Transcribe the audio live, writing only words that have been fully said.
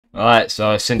Alright,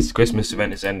 so since the Christmas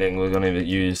event is ending, we're going to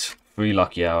use 3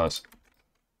 lucky hours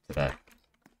today.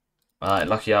 Alright,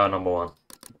 lucky hour number 1.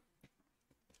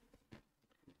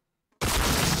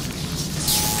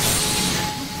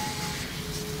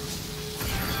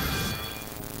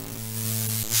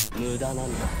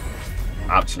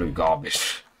 Absolute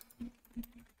garbage.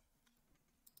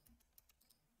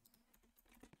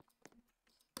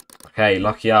 Okay,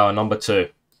 lucky hour number 2.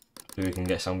 So we can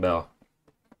get some better.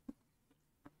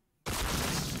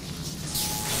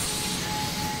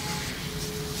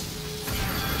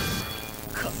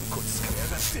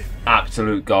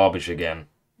 Absolute garbage again.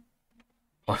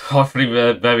 Hopefully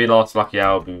the very last lucky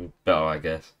hour will be better, I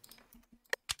guess.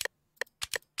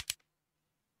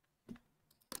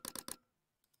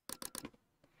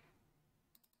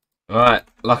 Alright,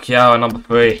 lucky hour number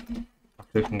 3. Hopefully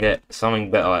we can get something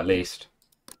better at least.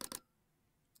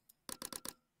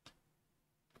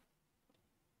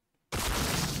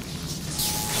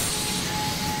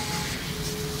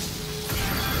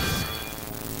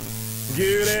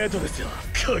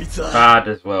 Bad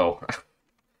as well.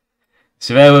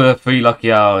 So there were the 3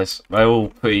 lucky hours. They're all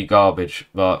pretty garbage,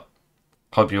 but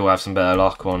hope you all have some better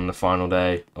luck on the final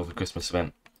day of the Christmas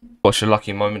event. Watch the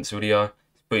lucky moments video.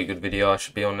 It's a pretty good video. I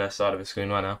should be on their side of the screen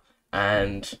right now.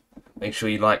 And make sure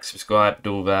you like, subscribe,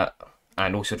 do all that.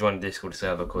 And also join the Discord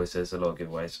server because there's a lot of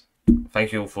giveaways.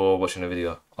 Thank you all for watching the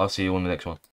video. I'll see you on the next one.